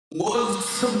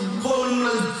Once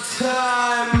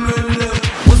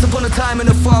upon a time in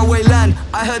a faraway land,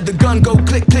 I heard the gun go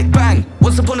click, click, bang.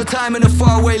 Once upon a time in a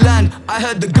faraway land, I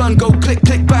heard the gun go click,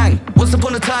 click, bang. Once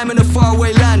upon a time in a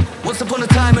faraway land, once upon a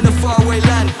time in a faraway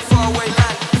land, faraway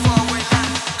land, faraway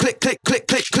land. Click, click, click,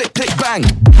 click, click, click, bang.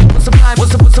 What's the time?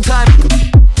 What's the time?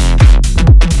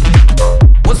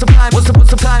 What's the time? What's the time?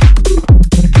 What's the time?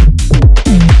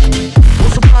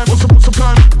 What's the time? What's the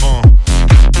time?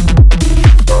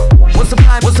 What's the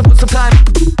time? What's the time?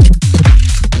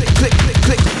 Click, click, click,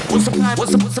 click. What's the time?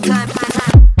 What's the time? What's the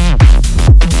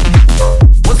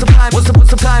time? What's the time?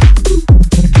 What's the time?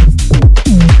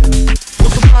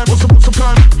 What's the time? What's the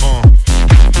time?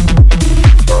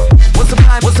 What's the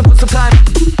time? What's the time?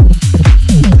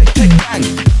 Click, click, bang.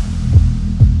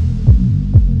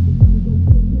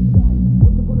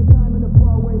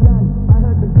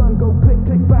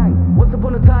 Once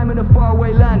upon a time in a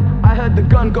faraway land, I heard the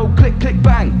gun go click, click,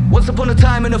 bang. Once upon a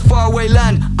time in a faraway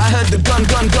land, I heard the gun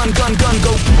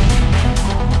go.